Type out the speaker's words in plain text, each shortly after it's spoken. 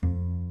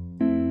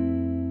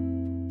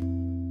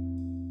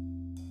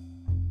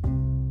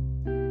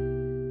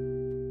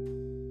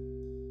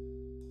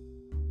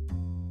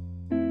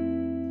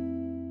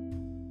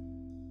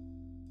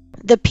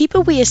The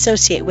people we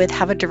associate with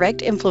have a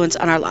direct influence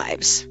on our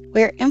lives.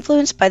 We are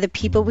influenced by the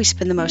people we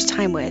spend the most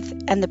time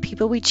with, and the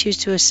people we choose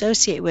to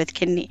associate with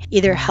can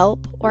either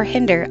help or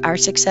hinder our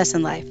success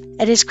in life.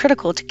 It is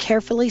critical to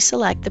carefully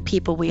select the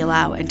people we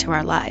allow into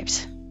our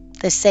lives.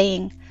 The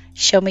saying,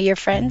 "Show me your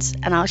friends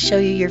and I'll show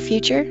you your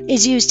future,"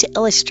 is used to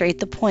illustrate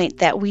the point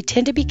that we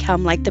tend to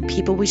become like the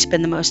people we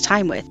spend the most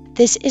time with.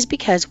 This is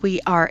because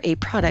we are a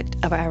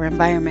product of our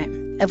environment.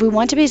 If we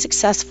want to be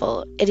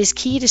successful, it is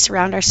key to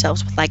surround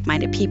ourselves with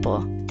like-minded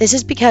people. This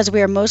is because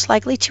we are most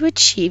likely to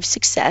achieve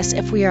success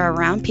if we are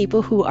around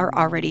people who are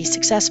already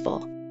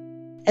successful.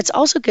 It's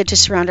also good to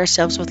surround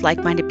ourselves with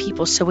like-minded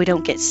people so we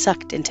don't get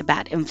sucked into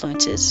bad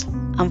influences.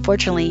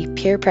 Unfortunately,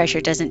 peer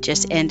pressure doesn't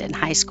just end in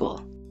high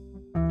school.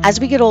 As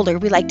we get older,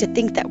 we like to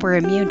think that we're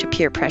immune to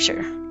peer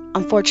pressure.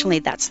 Unfortunately,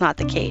 that's not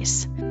the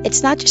case.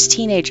 It's not just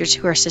teenagers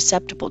who are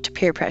susceptible to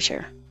peer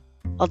pressure.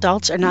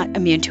 Adults are not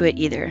immune to it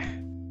either.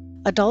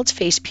 Adults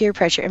face peer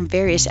pressure in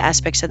various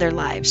aspects of their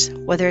lives,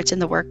 whether it's in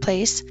the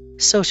workplace,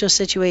 social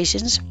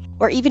situations,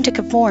 or even to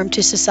conform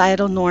to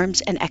societal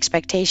norms and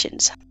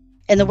expectations.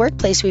 In the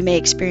workplace, we may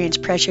experience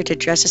pressure to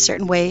dress a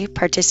certain way,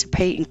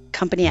 participate in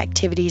company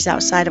activities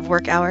outside of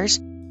work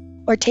hours,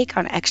 or take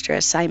on extra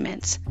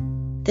assignments.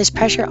 This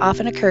pressure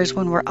often occurs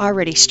when we're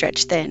already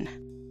stretched thin.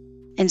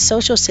 In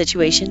social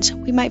situations,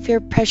 we might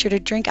feel pressure to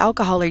drink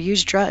alcohol or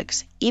use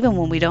drugs, even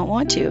when we don't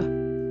want to.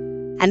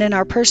 And in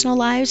our personal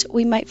lives,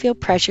 we might feel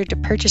pressure to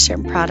purchase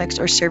certain products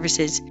or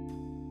services,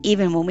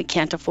 even when we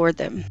can't afford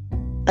them.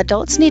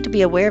 Adults need to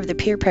be aware of the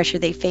peer pressure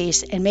they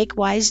face and make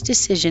wise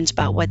decisions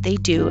about what they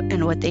do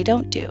and what they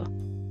don't do.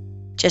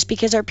 Just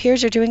because our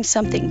peers are doing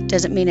something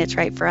doesn't mean it's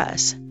right for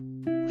us.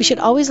 We should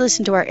always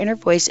listen to our inner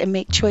voice and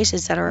make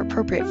choices that are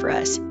appropriate for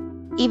us,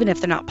 even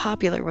if they're not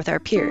popular with our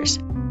peers.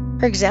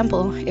 For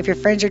example, if your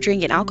friends are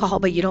drinking alcohol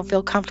but you don't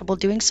feel comfortable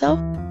doing so,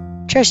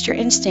 trust your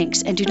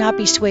instincts and do not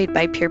be swayed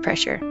by peer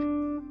pressure.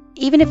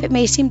 Even if it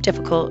may seem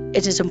difficult,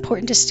 it is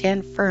important to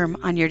stand firm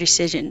on your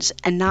decisions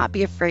and not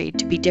be afraid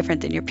to be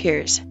different than your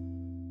peers.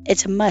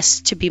 It's a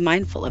must to be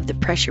mindful of the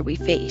pressure we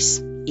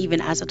face, even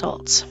as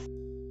adults.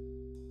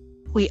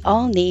 We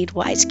all need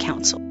wise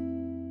counsel.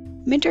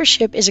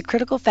 Mentorship is a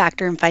critical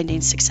factor in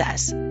finding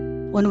success.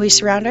 When we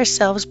surround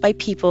ourselves by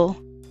people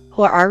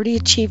who are already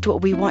achieved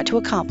what we want to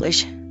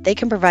accomplish, they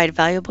can provide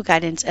valuable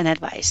guidance and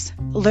advice.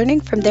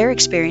 Learning from their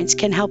experience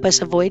can help us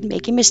avoid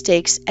making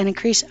mistakes and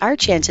increase our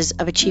chances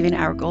of achieving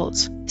our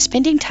goals.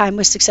 Spending time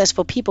with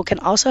successful people can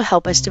also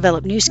help us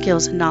develop new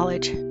skills and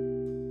knowledge.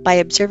 By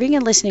observing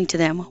and listening to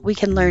them, we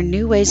can learn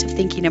new ways of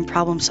thinking and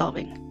problem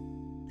solving.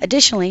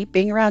 Additionally,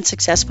 being around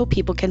successful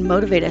people can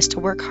motivate us to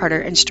work harder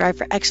and strive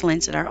for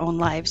excellence in our own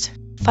lives.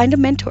 Find a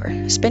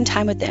mentor, spend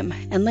time with them,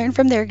 and learn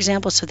from their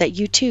examples so that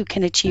you too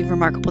can achieve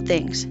remarkable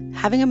things.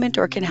 Having a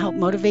mentor can help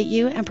motivate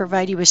you and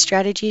provide you with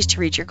strategies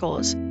to reach your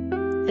goals.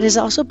 It is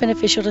also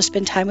beneficial to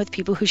spend time with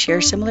people who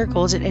share similar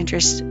goals and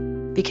interests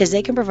because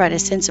they can provide a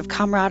sense of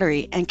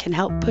camaraderie and can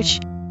help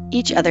push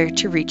each other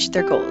to reach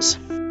their goals.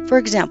 For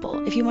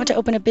example, if you want to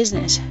open a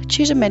business,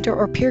 choose a mentor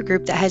or peer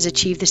group that has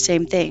achieved the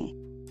same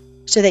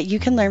thing, so that you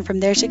can learn from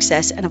their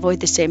success and avoid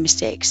the same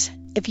mistakes.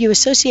 If you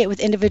associate with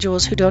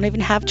individuals who don't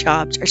even have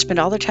jobs or spend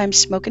all their time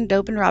smoking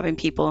dope and robbing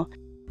people,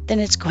 then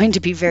it's going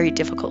to be very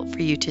difficult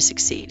for you to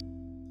succeed.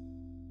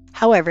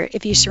 However,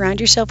 if you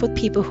surround yourself with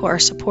people who are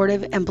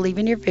supportive and believe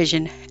in your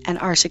vision and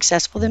are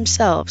successful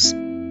themselves,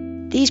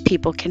 these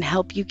people can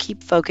help you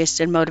keep focused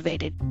and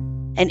motivated,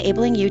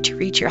 enabling you to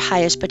reach your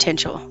highest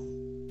potential.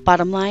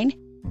 Bottom line,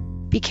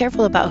 be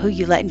careful about who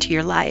you let into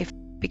your life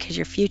because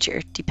your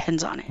future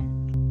depends on it.